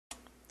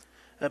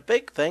A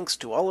big thanks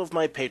to all of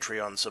my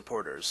Patreon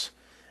supporters,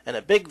 and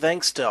a big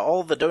thanks to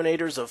all the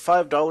donators of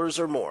 $5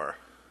 or more.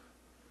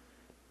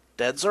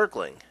 Dead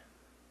Zerkling,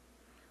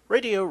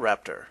 Radio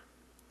Raptor,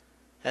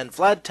 and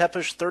Vlad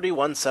Tepish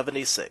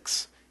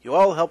 3176. You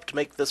all helped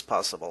make this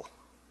possible.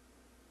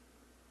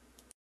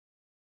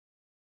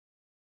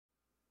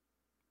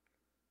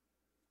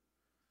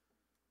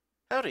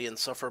 Howdy,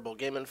 insufferable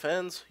gaming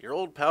fans. Your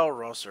old pal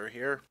Rosser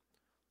here.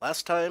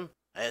 Last time,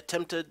 I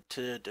attempted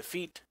to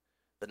defeat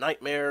the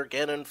Nightmare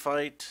Ganon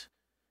fight,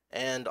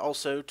 and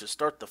also to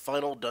start the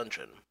final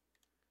dungeon.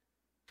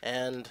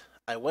 And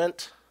I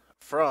went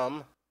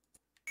from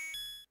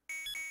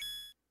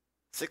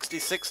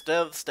 66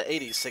 deaths to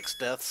 86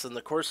 deaths in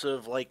the course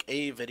of like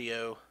a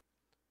video.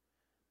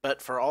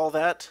 But for all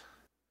that,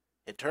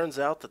 it turns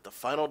out that the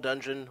final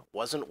dungeon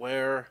wasn't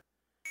where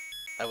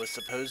I was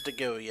supposed to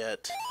go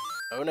yet.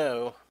 Oh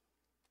no.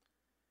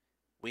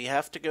 We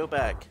have to go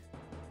back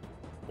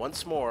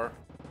once more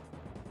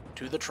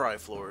to the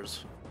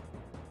Tri-Floors.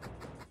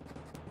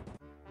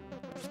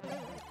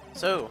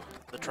 So,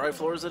 the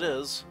Tri-Floors it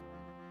is.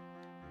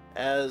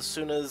 As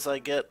soon as I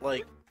get,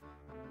 like,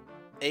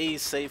 a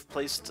safe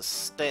place to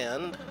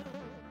stand.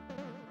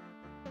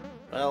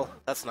 Well,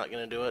 that's not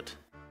gonna do it.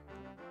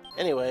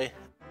 Anyway,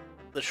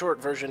 the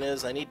short version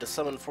is I need to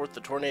summon forth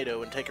the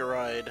tornado and take a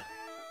ride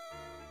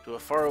to a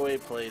faraway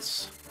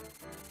place.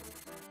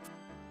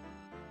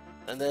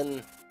 And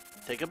then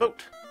take a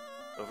boat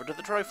over to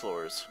the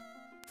Tri-Floors.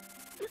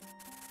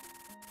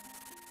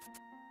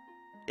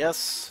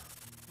 Yes,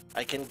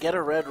 I can get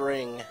a red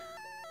ring,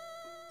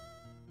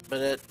 but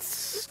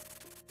it's...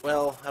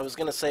 well, I was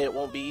gonna say it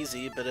won't be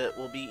easy, but it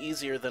will be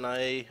easier than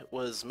I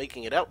was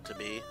making it out to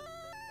be.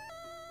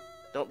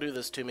 Don't do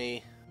this to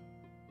me,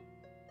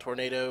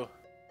 tornado.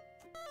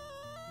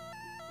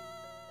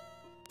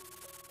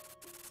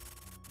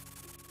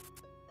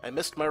 I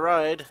missed my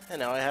ride, and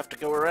now I have to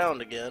go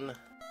around again.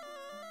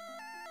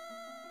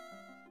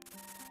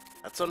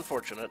 That's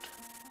unfortunate.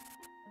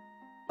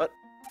 But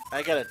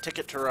I got a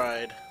ticket to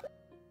ride.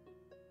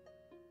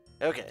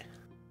 Okay.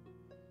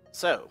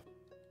 So,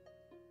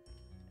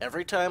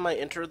 every time I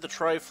enter the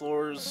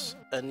Tri-Floors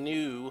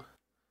anew,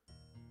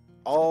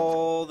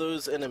 all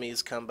those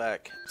enemies come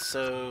back.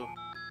 So,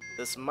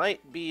 this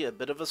might be a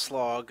bit of a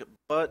slog,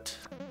 but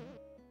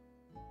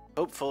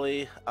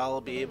hopefully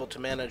I'll be able to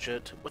manage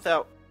it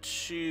without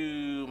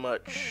too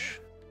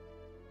much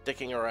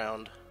dicking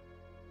around.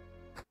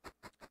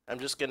 I'm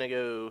just gonna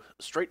go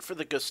straight for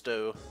the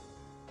gusto,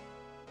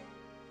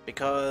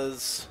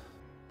 because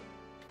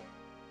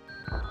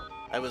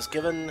I was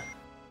given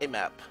a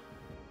map,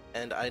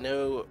 and I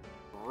know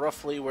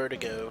roughly where to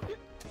go.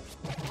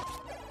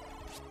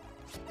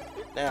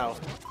 Now,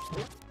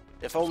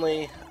 if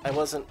only I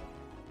wasn't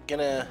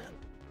gonna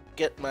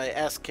get my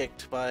ass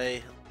kicked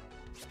by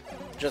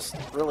just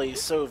really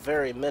so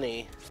very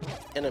many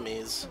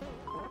enemies.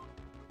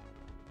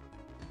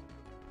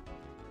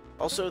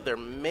 Also, there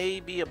may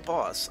be a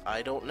boss,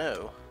 I don't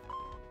know.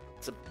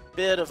 It's a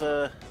bit of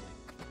a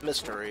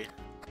mystery.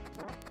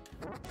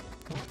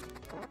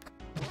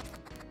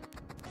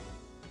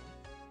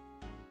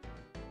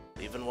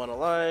 Leaving one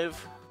alive,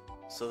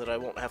 so that I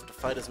won't have to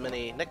fight as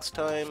many next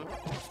time.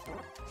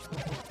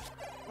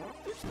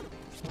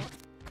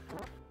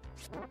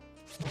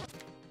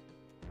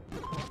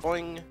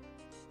 Boing.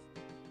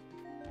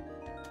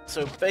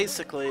 So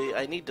basically,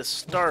 I need to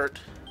start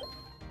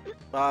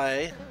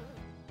by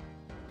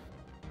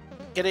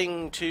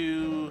getting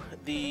to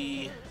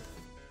the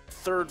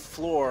third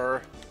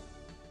floor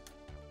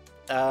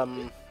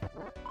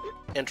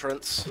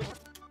entrance.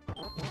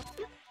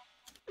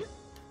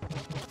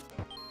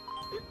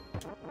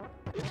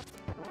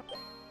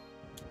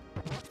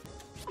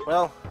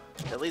 Well,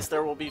 at least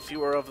there will be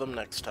fewer of them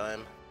next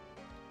time.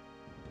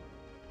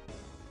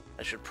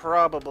 I should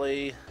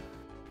probably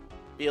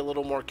be a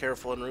little more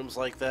careful in rooms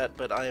like that,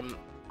 but I'm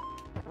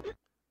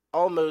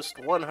almost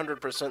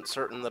 100%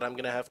 certain that I'm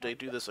going to have to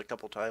do this a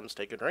couple times.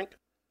 Take a drink.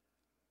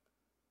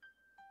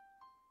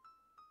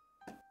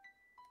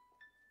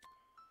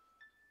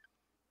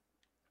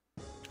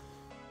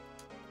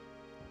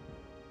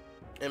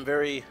 I'm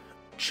very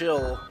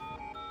chill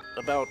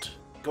about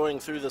going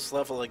through this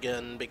level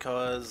again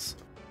because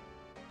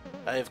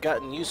I've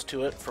gotten used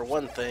to it for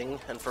one thing,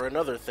 and for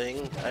another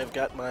thing, I've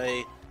got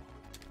my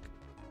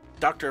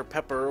Dr.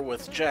 Pepper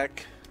with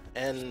Jack,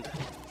 and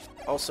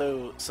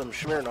also some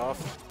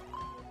Smirnoff.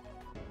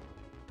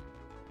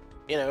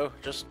 You know,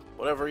 just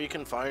whatever you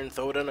can find,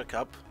 throw it in a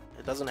cup.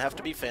 It doesn't have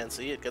to be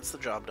fancy, it gets the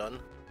job done.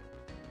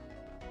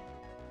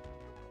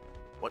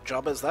 What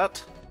job is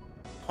that?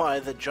 Why,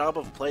 the job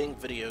of playing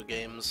video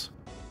games.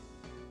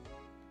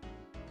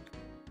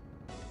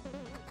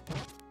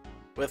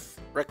 With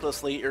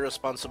recklessly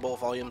irresponsible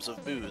volumes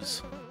of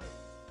booze.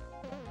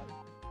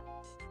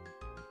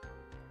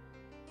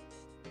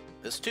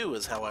 This too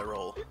is how I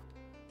roll.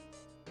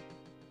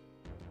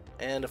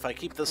 And if I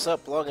keep this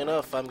up long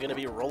enough, I'm gonna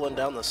be rolling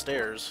down the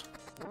stairs.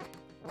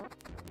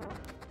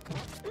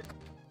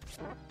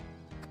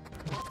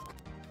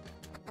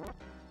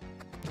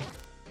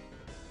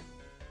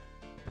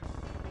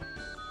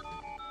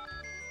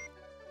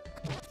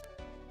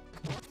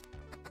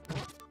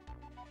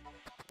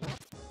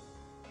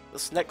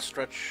 this next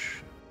stretch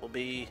will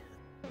be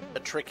a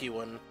tricky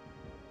one,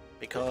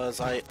 because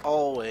I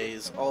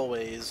always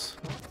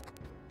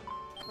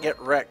get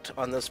wrecked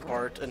on this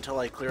part until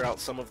I clear out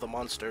some of the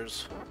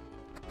monsters.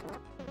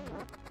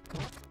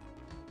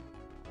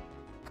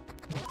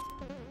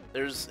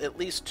 There's at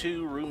least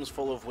 2 rooms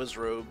full of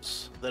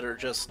Wizrobes that are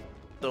just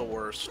the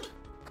worst.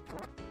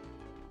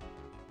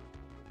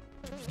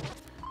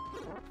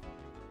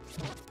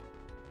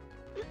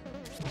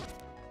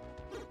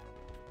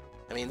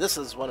 I mean, this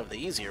is one of the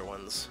easier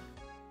ones.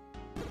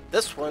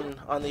 This one,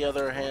 on the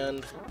other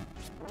hand,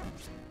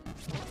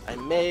 I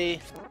may...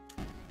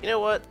 You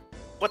know what?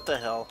 What the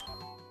hell?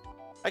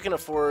 I can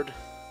afford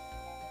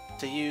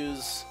to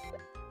use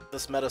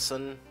this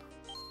medicine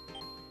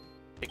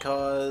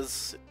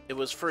because it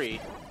was free,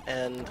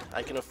 and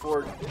I can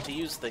afford to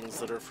use things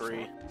that are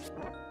free.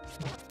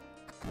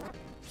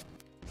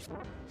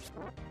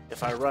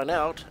 If I run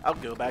out, I'll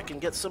go back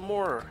and get some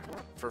more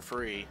for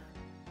free.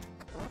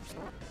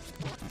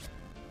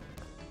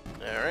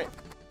 Alright.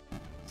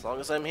 As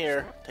long as I'm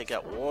here, take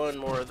out 1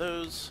 more of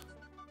those.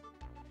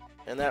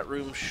 And that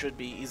room should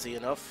be easy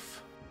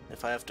enough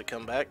if I have to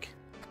come back.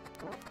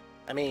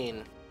 I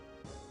mean,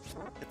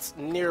 it's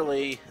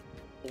nearly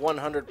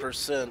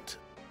 100%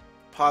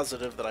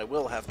 positive that I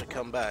will have to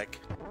come back.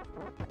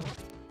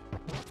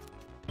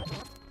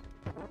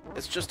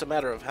 It's just a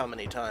matter of how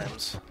many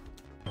times.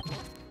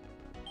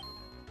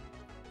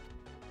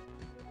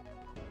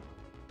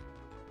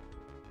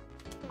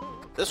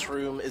 This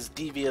room is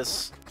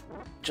devious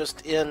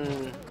just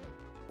in,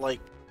 like,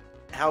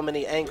 how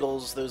many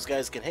angles those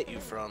guys can hit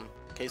you from,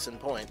 case in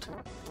point.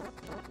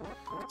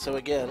 So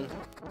again,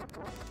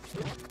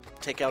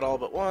 take out all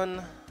but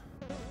 1,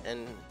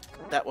 and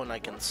that one I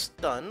can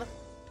stun.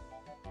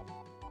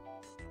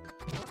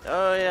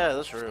 Oh yeah,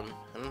 this room.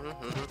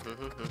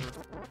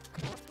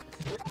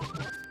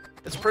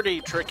 It's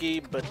pretty tricky,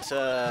 but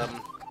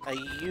I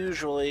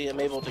usually am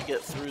able to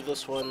get through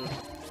this one,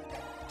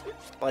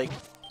 like,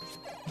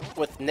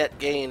 with net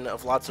gain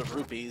of lots of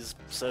rupees,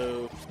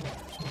 so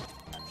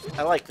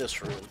I like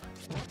this room.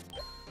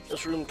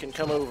 This room can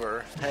come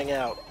over, hang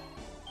out,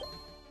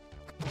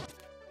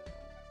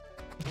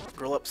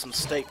 grill up some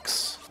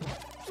steaks.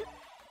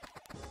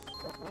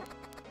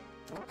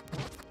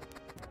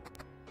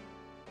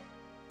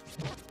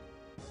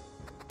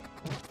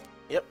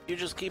 Yep, you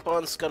just keep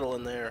on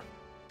scuttling there.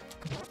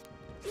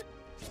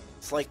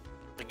 It's like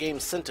the game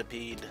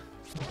Centipede,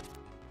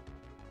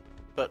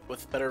 but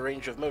with better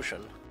range of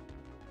motion.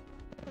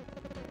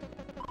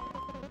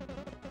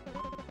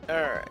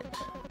 Alright.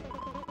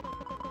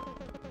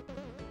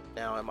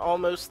 Now I'm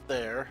almost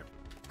there.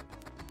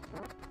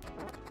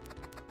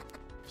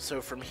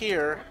 So from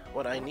here,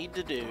 what I need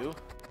to do,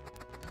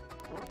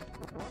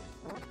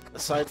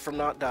 aside from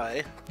not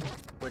die,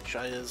 which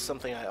is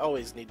something I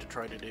always need to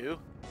try to do,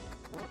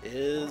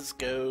 is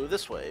go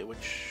this way,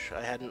 which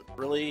I hadn't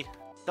really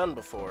done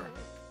before.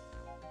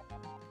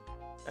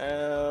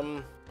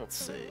 Let's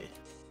see.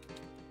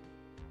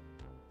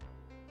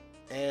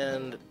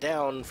 And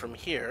down from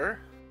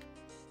here.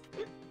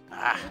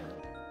 Ah!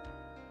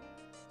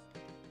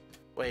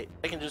 Wait,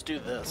 I can just do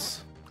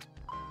this.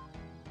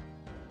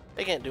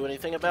 They can't do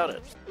anything about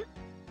it.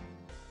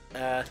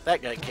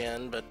 That guy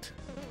can, but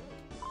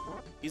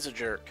he's a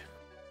jerk.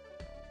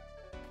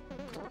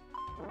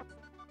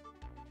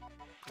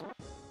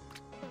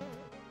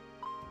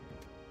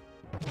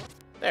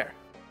 There.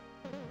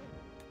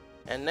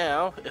 And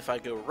now, if I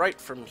go right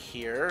from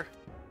here,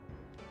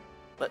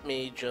 let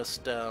me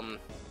just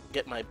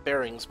get my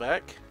bearings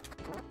back.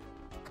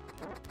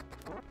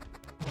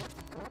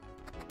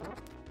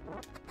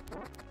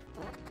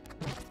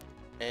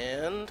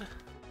 And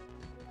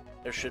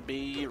there should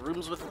be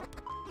rooms with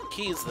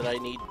keys that I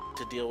need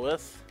to deal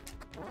with.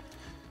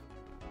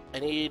 I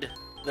need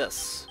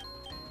this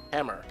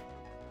hammer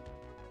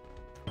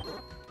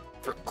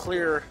for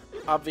clear,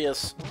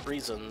 obvious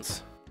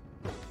reasons.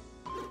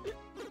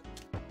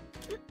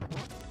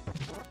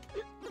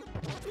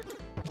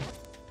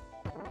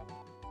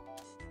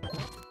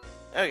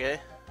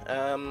 Okay,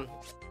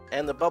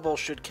 and the bubble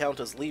should count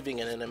as leaving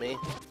an enemy.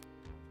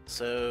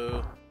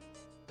 So,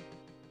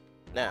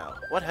 now,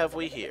 what have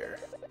we here?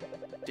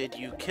 Did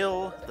you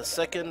kill the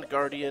second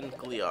Guardian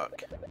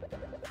Gleeok?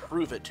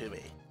 Prove it to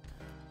me.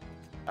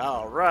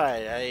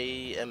 Alright, I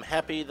am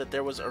happy that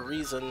there was a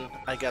reason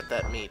I got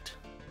that meat.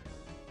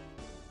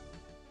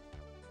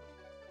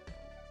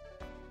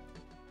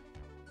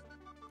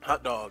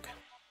 Hot dog.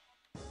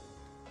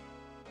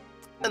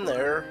 And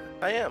there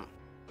I am.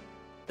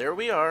 There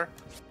we are.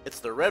 It's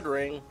the red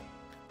ring.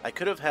 I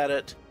could have had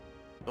it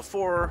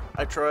before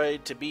I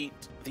tried to beat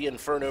the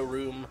Inferno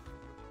room,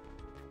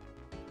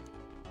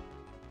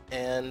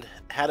 and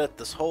had it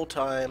this whole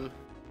time,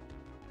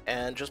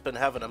 and just been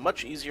having a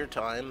much easier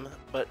time,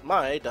 but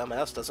my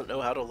dumbass doesn't know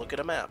how to look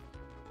at a map.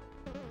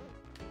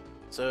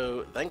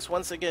 So, thanks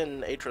once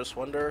again, Atris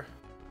Wonder.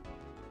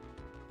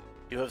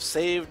 You have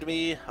saved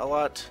me a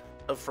lot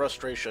of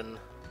frustration.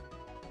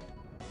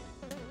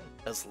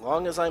 As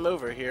long as I'm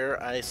over here,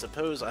 I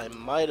suppose I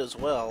might as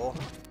well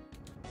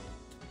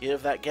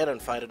Give that Ganon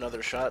fight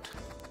another shot.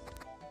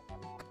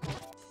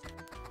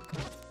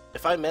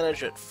 If I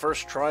manage it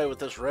first try with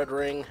this red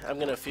ring, I'm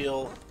gonna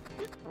feel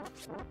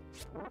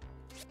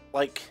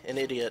like an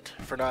idiot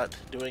for not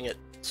doing it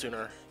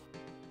sooner.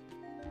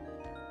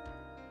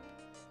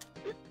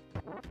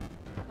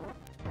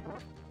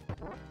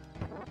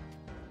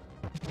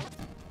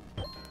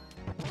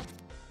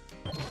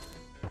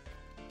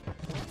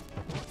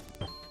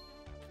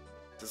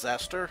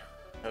 Disaster?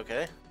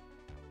 Okay.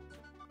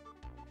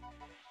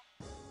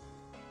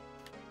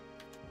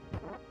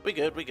 We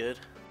good, we good.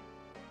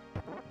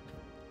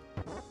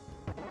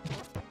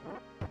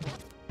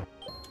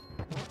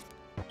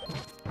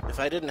 If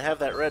I didn't have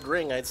that red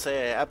ring, I'd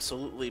say I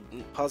absolutely,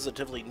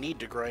 positively need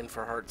to grind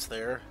for hearts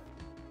there.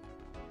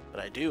 But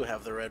I do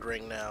have the red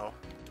ring now.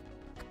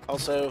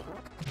 Also,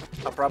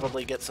 I'll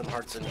probably get some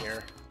hearts in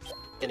here.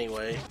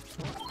 Anyway.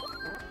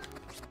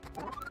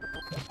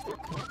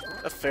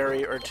 A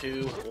fairy or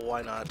two,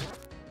 why not?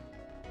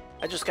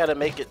 I just gotta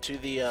make it to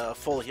the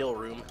full heal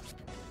room,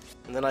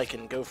 and then I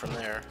can go from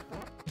there.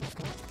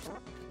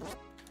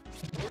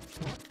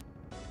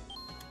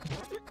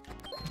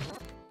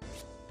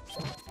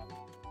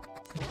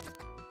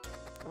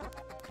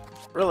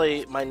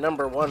 Really, my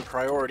 #1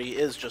 priority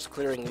is just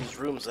clearing these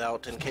rooms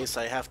out in case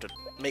I have to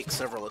make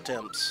several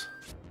attempts.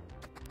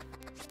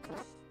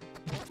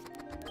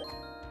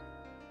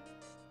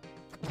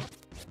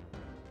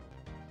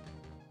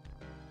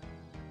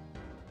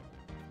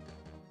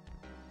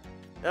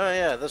 Oh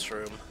yeah, this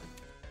room.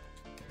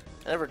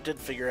 I never did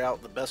figure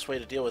out the best way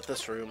to deal with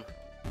this room.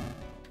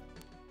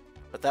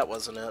 But that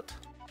wasn't it.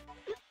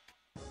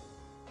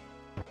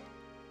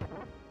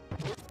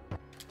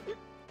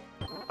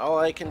 All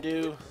I can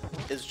do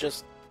is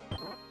just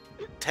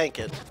tank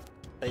it,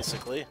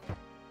 basically.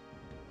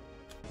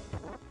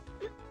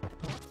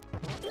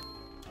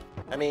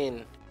 I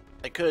mean,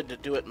 I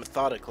could do it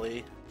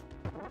methodically,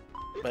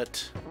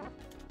 but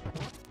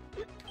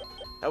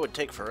that would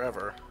take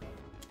forever.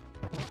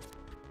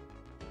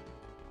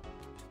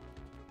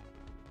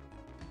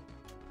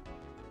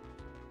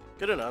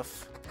 Good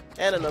enough.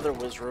 And another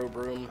Wizrobe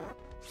room.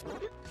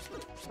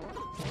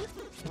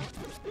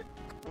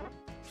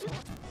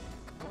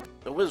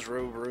 The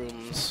Wizrobe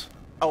rooms,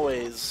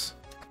 always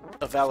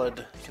a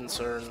valid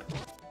concern.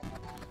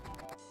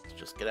 Let's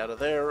just get out of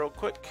there real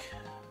quick.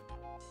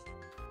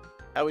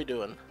 How we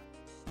doing?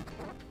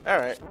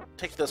 Alright,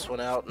 take this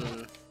one out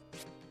and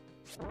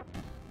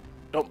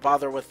don't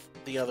bother with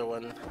the other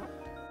one,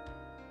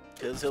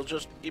 because he'll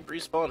just keep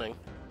respawning.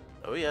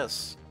 Oh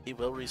yes, he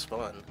will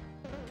respawn.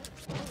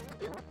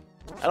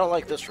 I don't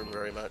like this room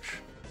very much.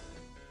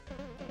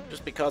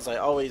 Just because I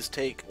always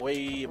take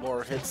way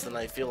more hits than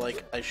I feel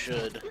like I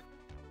should.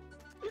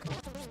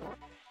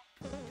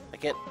 I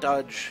can't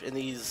dodge in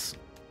these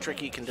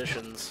tricky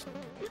conditions.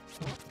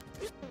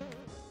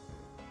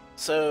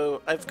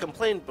 So, I've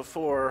complained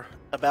before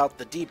about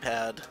the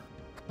D-pad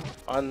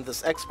on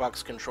this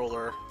Xbox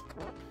controller.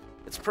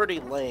 It's pretty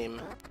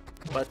lame,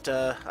 but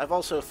I've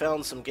also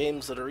found some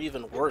games that are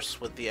even worse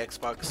with the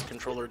Xbox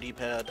controller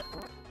D-pad.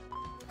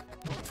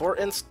 For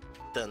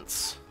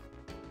instance,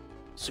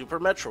 Super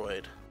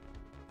Metroid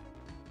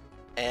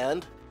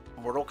and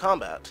Mortal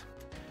Kombat.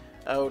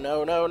 Oh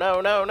no, no, no,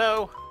 no,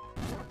 no!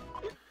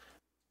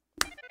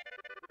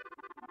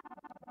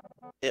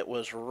 It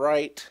was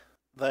right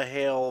the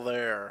hell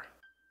there.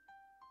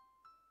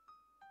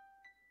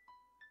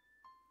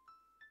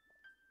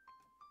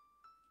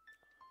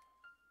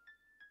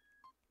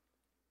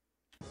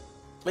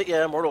 But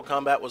yeah, Mortal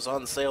Kombat was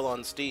on sale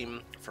on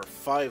Steam for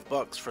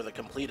 $5 for the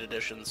complete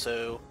edition,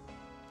 so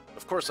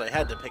of course I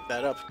had to pick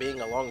that up,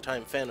 being a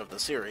longtime fan of the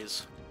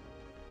series.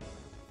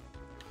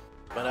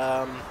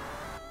 But,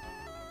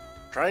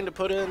 trying to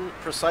put in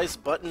precise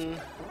button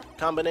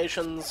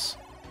combinations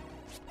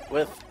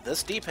with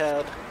this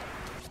D-pad,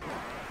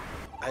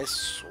 I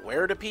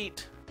swear to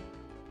Pete,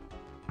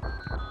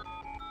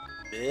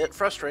 bit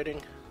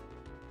frustrating.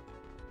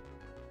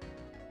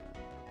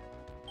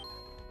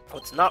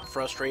 What's not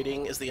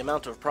frustrating is the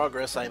amount of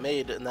progress I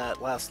made in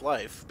that last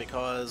life,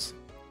 because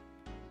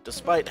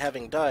despite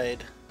having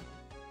died,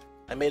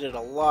 I made it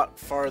a lot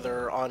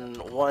farther on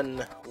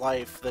one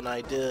life than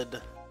I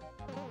did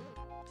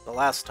the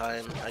last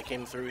time I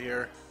came through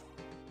here.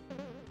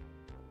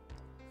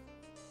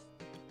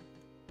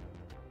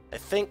 I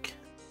think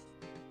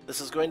this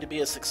is going to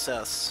be a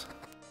success,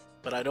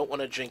 but I don't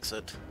want to jinx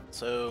it,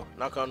 so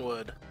knock on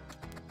wood.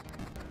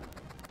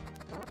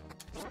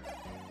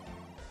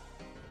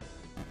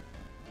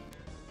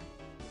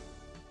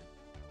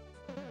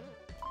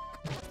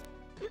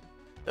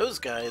 Those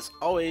guys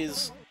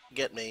always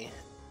get me,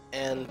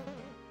 and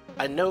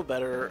I know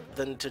better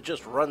than to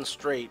just run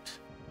straight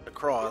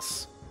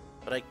across,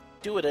 but I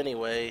do it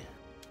anyway.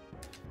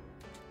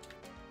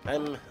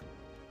 I'm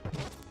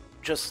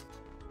just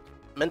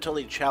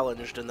mentally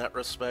challenged in that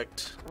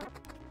respect.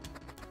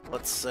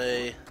 Let's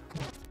say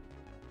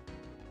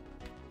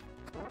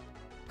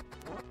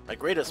my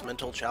greatest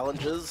mental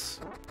challenges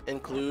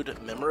include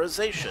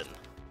memorization,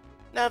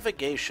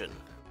 navigation,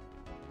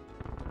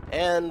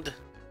 and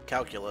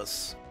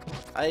calculus.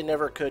 I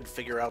never could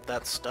figure out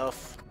that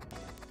stuff.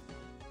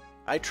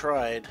 I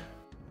tried.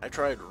 I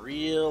tried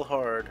real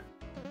hard.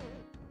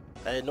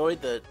 I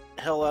annoyed the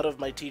hell out of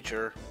my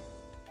teacher,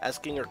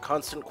 asking her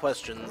constant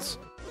questions,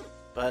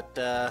 but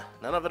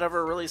none of it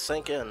ever really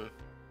sank in.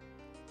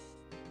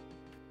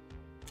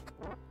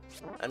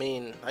 I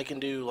mean, I can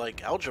do,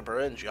 like,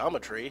 algebra and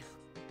geometry.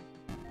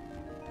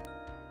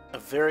 A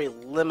very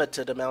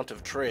limited amount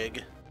of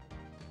trig.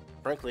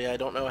 Frankly, I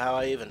don't know how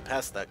I even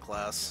passed that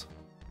class.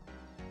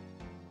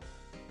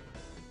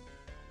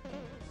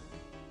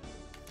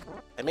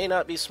 I may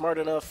not be smart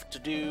enough to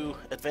do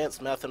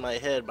advanced math in my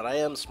head, but I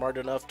am smart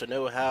enough to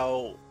know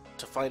how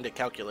to find a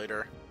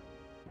calculator.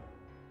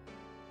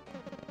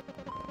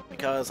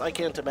 Because I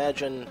can't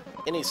imagine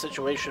any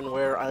situation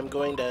where I'm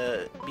going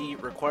to be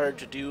required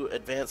to do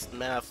advanced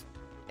math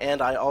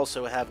and I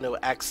also have no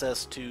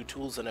access to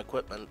tools and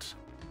equipment.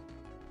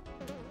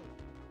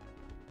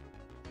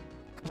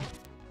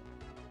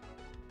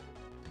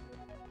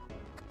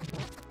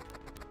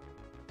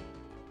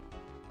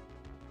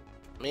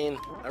 I mean,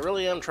 I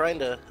really am trying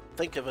to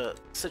think of a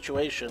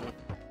situation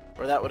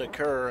where that would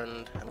occur,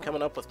 and I'm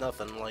coming up with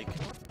nothing. Like,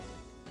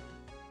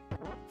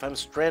 if I'm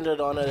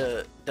stranded on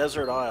a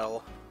desert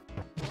isle,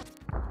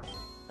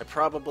 I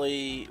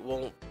probably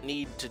won't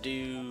need to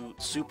do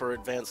super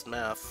advanced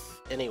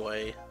math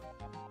anyway.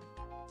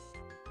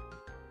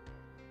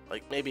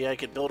 Like, maybe I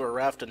could build a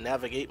raft and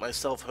navigate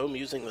myself home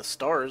using the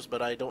stars,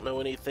 but I don't know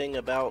anything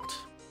about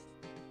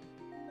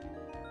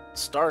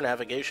star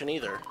navigation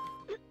either.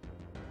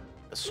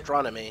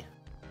 Astronomy.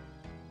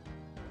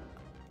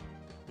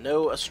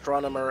 No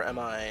astronomer am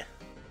I.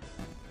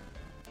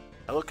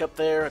 I look up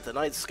there at the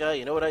night sky,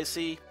 you know what I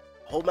see?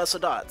 A whole mess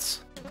of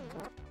dots.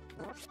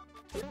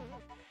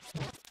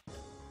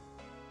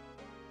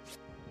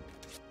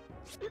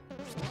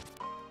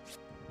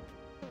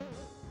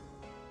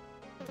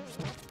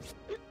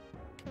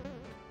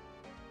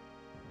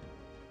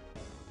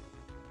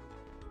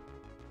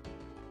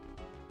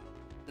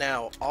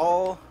 Now,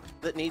 all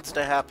that needs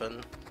to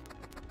happen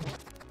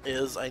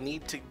is I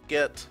need to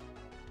get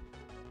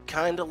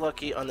kinda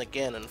lucky on the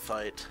Ganon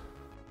fight.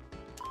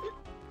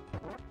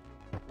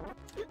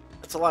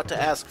 It's a lot to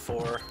ask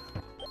for,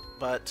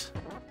 but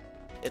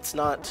it's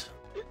not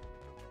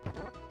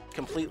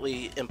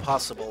completely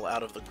impossible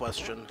out of the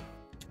question.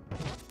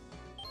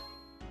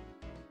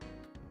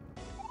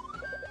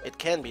 It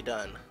can be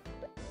done.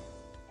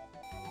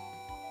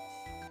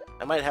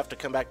 I might have to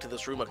come back to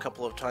this room a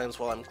couple of times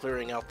while I'm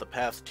clearing out the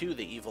path to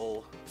the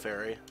evil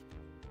fairy.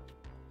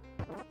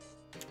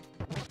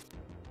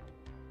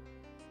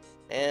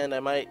 And I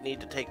might need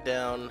to take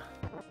down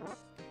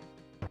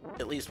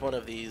at least one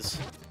of these.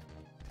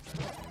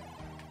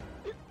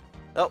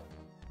 Oh,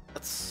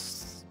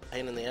 that's a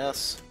pain in the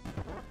ass.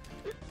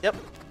 Yep,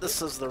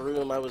 this is the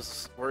room I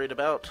was worried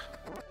about.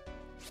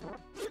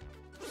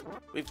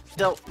 We've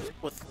dealt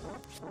with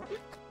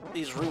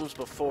these rooms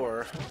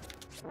before.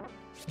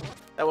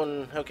 That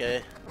one,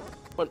 okay,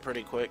 went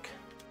pretty quick.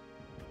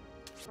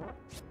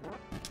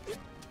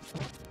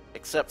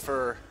 Except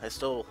for I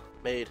still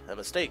made a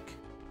mistake.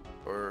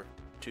 Or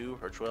 2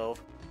 or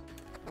 12.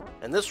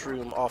 And this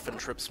room often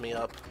trips me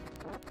up.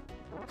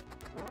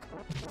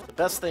 The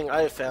best thing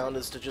I've found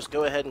is to just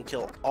go ahead and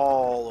kill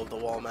all of the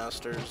wall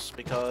masters,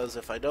 because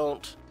if I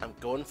don't, I'm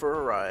going for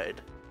a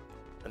ride.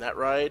 And that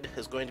ride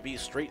is going to be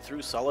straight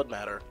through solid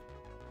matter.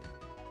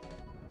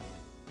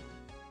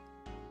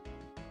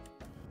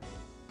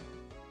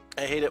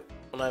 I hate it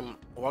when I'm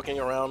walking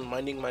around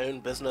minding my own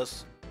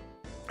business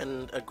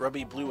and a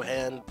grubby blue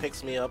hand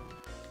picks me up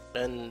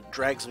and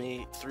drags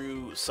me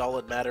through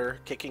solid matter,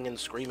 kicking and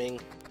screaming.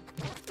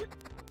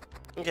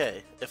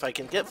 Okay, if I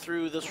can get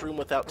through this room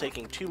without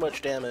taking too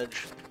much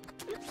damage,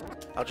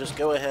 I'll just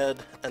go ahead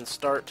and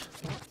start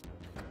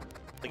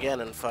the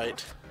Ganon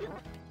fight.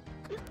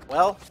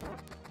 Well,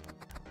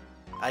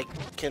 I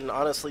can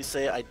honestly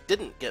say I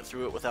didn't get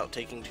through it without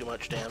taking too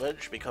much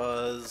damage,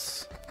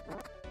 because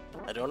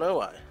I don't know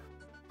why.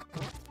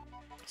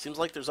 Seems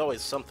like there's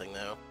always something,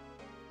 though.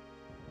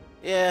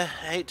 Yeah,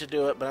 I hate to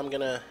do it, but I'm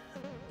gonna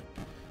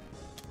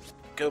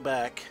go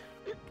back,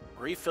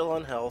 refill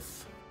on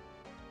health,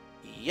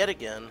 yet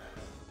again.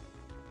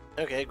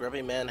 Okay,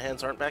 grubby man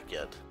hands aren't back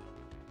yet.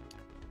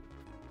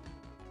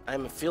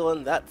 I'm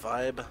feeling that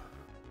vibe.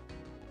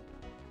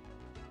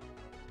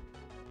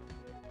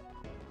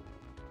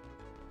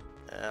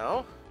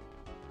 Now,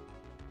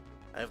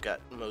 I've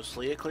got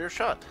mostly a clear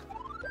shot.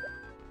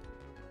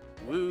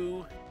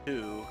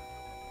 Woo-hoo.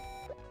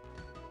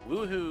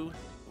 Woo-hoo.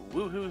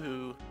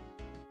 Woo-hoo-hoo.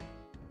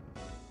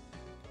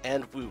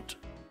 And woot.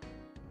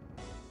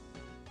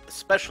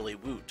 Especially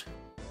woot.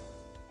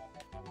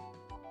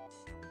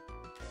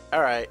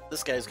 Alright,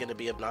 this guy's gonna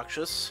be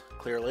obnoxious,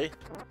 clearly.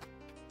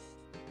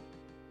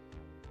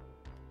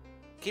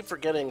 Keep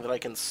forgetting that I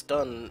can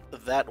stun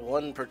that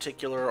one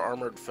particular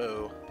armored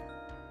foe.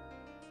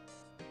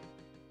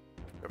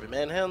 Grubby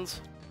man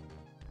hands.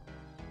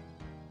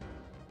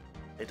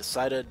 They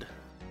decided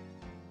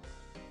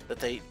that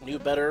they knew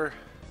better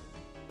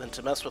than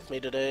to mess with me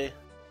today.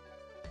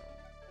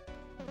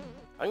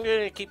 I'm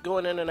gonna keep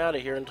going in and out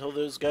of here until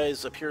those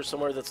guys appear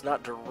somewhere that's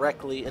not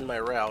directly in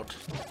my route.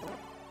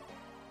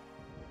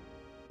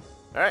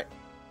 Alright.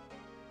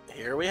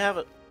 Here we have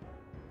it.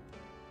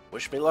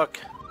 Wish me luck.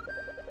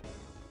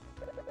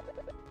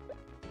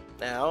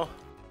 Now,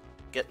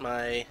 get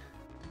my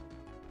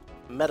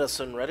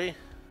medicine ready.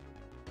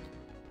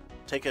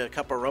 Take a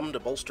cup of rum to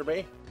bolster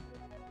me.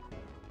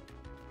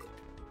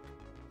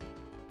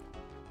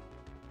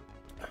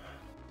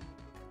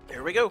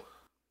 Here we go.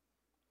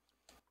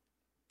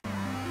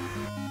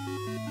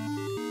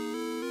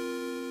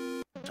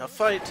 Tough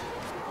fight.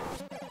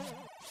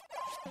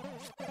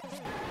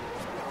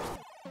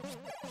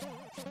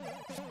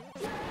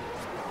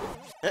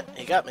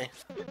 He got me.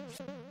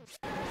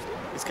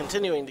 He's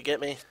continuing to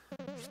get me.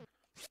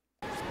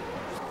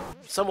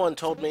 Someone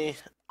told me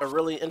a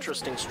really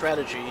interesting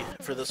strategy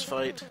for this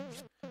fight,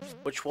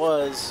 which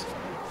was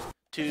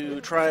to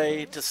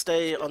try to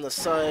stay on the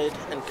side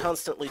and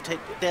constantly take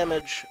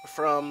damage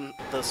from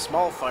the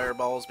small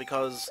fireballs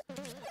because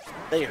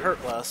they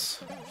hurt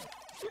less.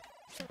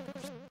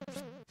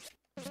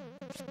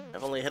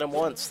 I've only hit him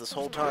once this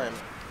whole time.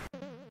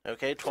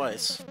 Okay,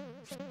 twice.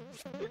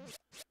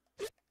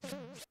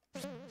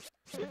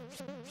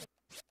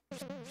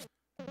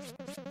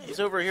 He's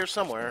over here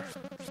somewhere.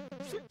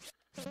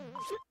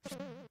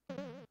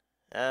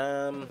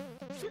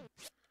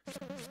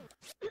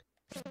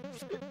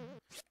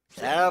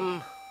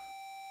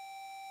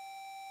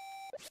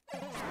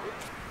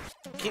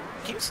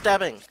 Keep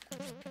stabbing.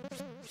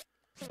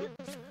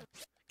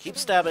 Keep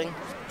stabbing.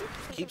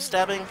 Keep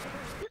stabbing.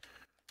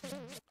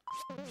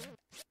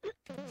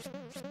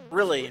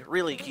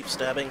 Really keep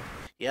stabbing.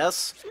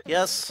 Yes,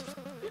 yes.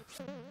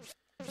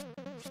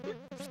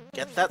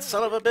 Get that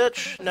son of a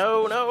bitch!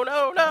 No, no,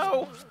 no,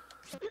 no!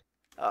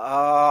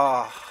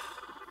 Ah.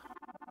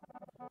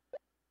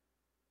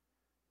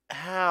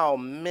 How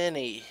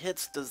many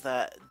hits does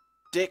that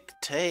dick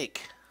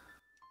take?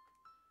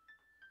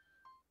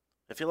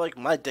 I feel like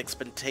my dick's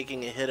been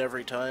taking a hit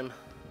every time.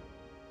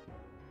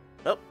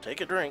 Oh,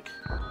 take a drink.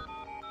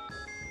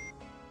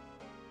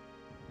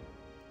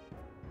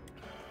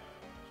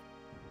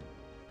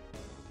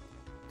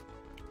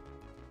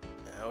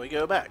 Now we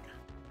go back.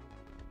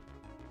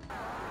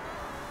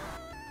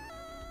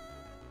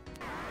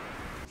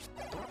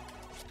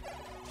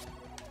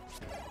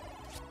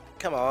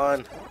 Come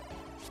on.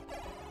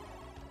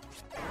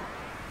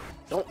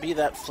 Don't be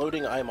that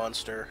floating eye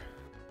monster.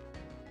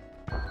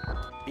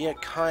 Be a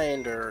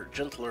kinder,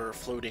 gentler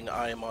floating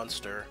eye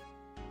monster.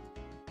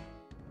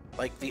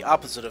 Like the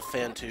opposite of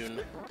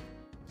Phantoon.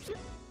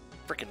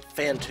 Frickin'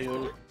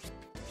 Phantoon.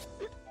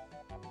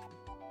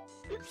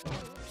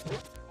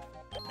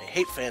 I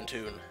hate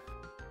Phantoon.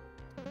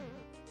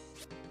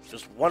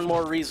 Just one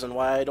more reason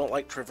why I don't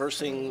like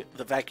traversing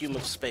the vacuum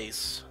of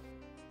space.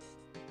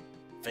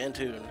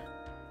 Phantoon.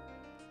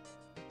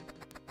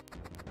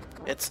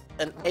 It's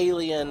an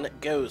alien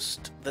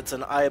ghost that's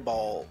an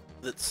eyeball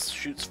that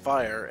shoots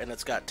fire and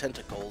it's got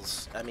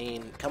tentacles. I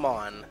mean, come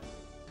on.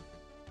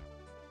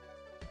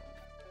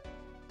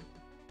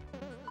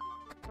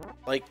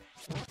 Like,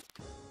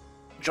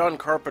 John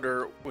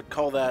Carpenter would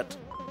call that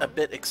a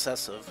bit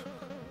excessive.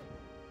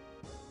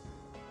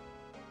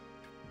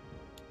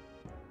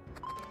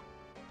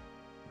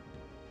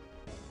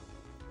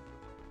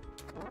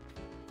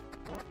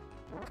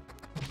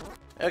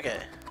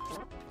 Okay.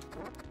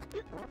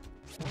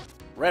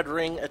 Red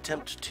Ring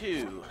Attempt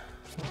 2.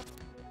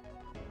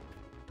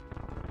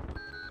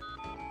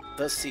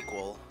 The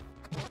sequel.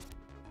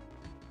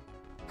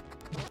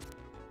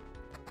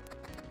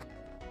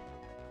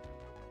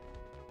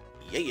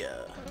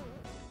 Yeah.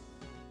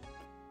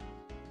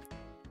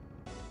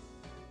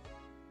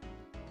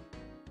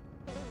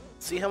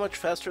 See how much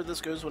faster this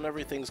goes when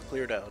everything's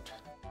cleared out.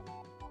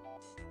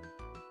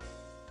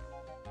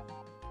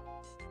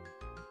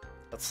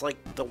 That's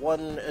like the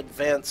one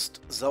advanced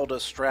Zelda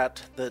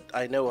strat that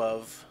I know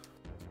of.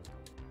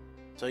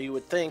 So you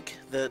would think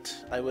that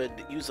I would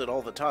use it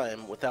all the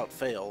time without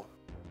fail.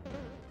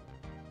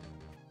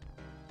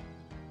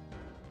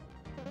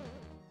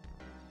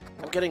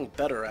 I'm getting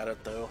better at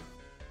it though.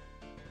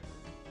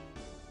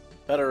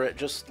 Better at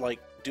just like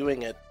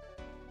doing it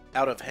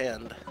out of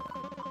hand.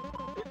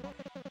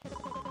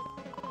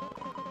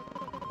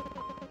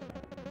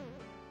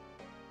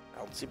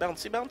 Bouncy,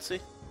 bouncy, bouncy.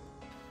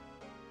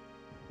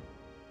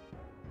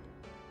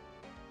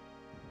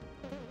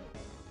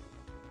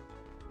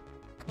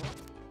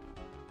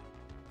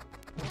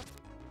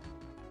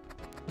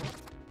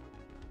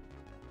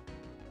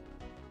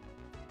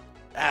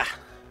 Ah!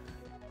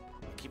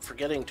 Keep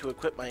forgetting to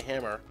equip my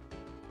hammer.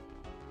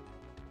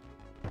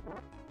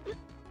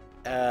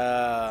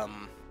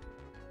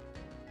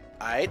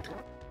 Aight.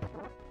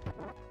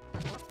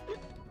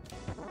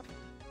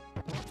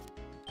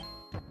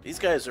 These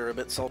guys are a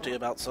bit salty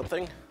about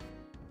something.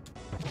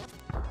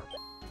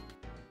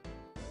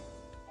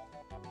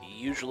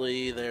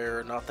 Usually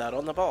they're not that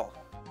on the ball.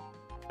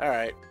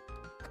 Alright.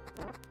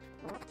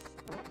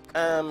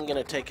 I'm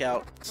gonna take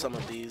out some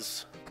of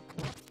these.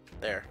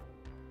 There.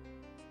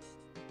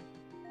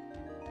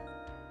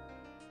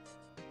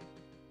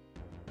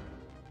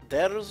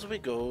 there we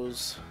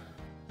goes.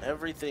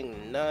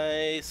 Everything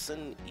nice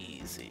and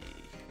easy.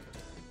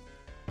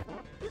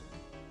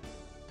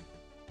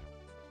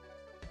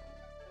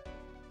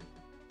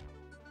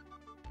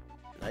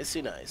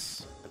 Nicey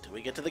nice. Until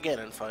we get to the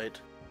Ganon fight.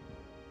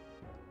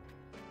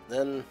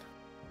 Then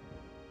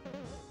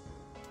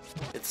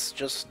it's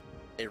just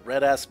a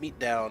red-ass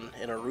beatdown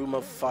in a room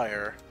of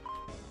fire.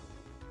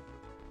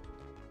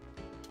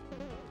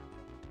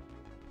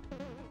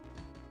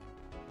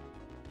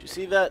 Did you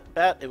see that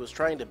bat? It was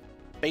trying to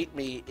bait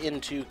me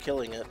into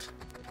killing it.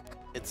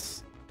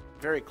 It's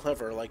very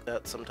clever like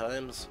that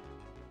sometimes.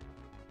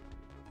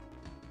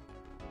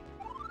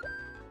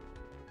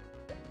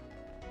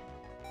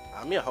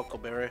 I'm your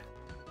Huckleberry.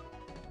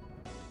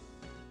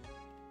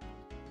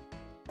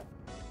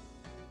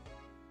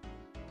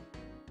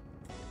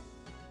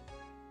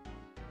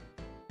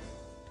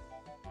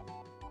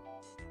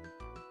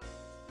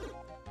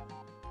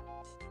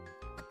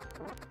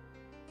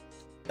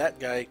 That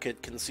guy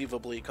could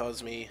conceivably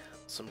cause me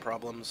some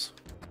problems.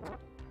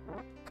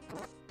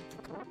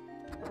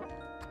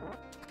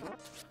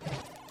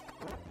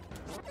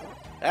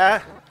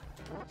 Ah!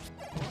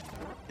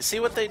 You see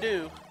what they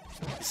do?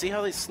 You see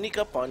how they sneak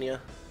up on you?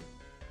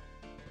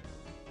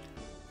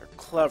 They're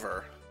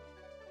clever.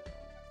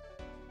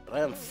 But I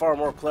am far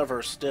more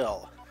clever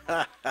still.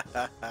 One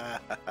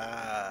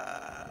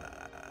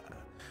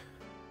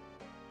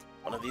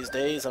of these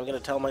days I'm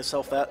gonna tell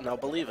myself that and I'll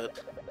believe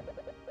it.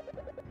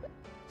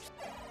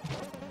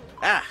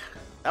 Ah!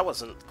 That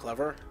wasn't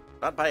clever.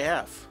 Not by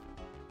half.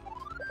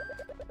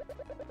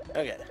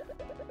 Okay.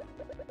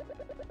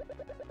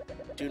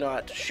 Do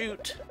not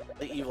shoot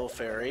the evil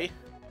fairy.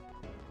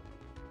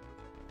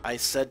 I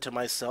said to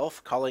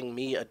myself, calling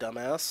me a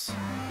dumbass.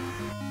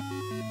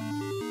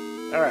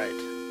 Alright.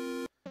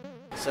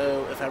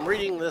 So, if I'm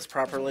reading this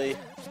properly,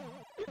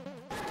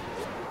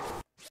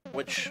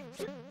 which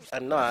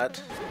I'm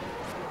not,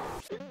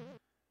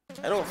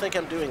 I don't think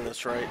I'm doing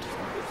this right.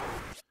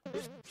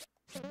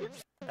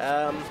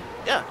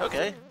 Yeah,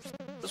 okay.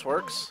 This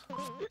works.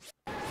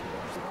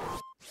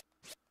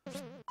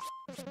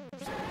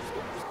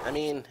 I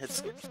mean,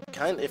 it's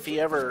kind of, if he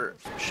ever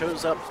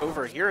shows up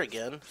over here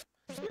again,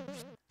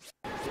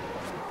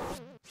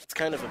 it's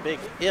kind of a big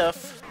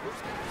if.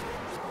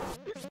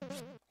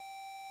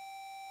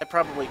 I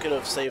probably could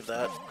have saved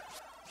that.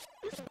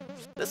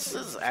 This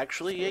is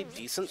actually a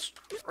decent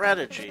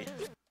strategy.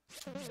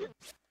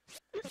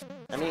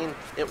 I mean,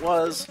 it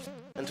was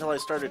until I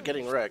started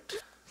getting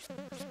wrecked.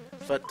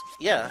 But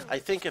yeah, I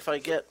think if I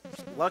get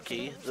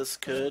lucky, this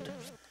could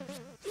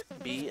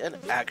be an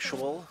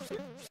actual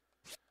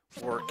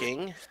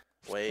working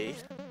way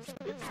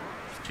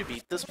to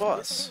beat this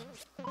boss.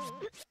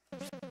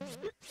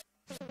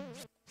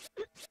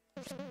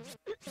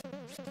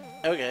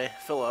 Okay,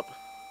 fill up.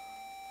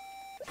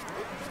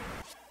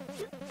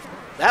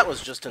 That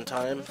was just in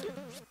time.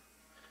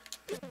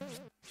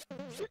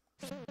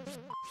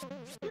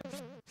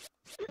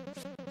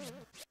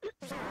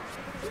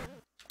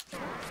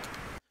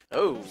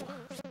 Oh.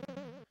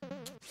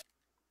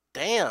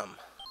 Damn.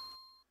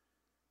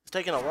 It's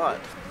taking a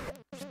lot.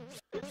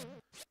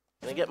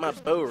 Gonna get my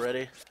bow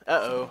ready.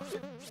 Uh-oh.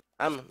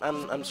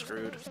 I'm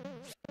screwed.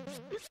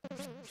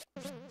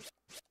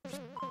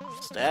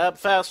 Stab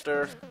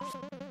faster.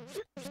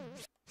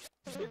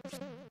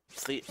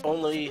 It's the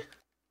only...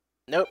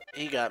 Nope,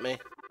 he got me.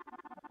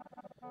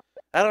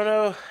 I don't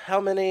know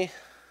how many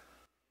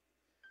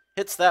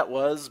hits that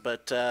was,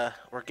 but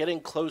we're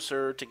getting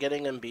closer to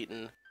getting him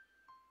beaten.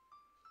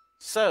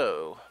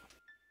 So,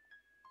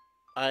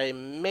 I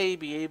may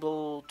be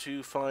able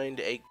to find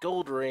a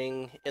gold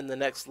ring in the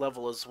next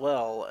level as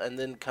well, and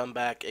then come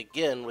back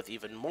again with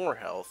even more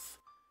health.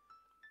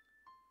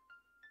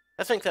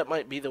 I think that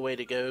might be the way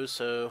to go,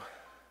 so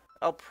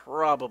I'll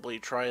probably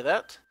try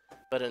that.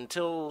 But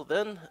until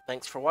then,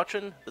 thanks for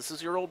watching. This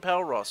is your old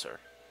pal Rosser.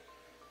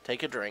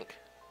 Take a drink.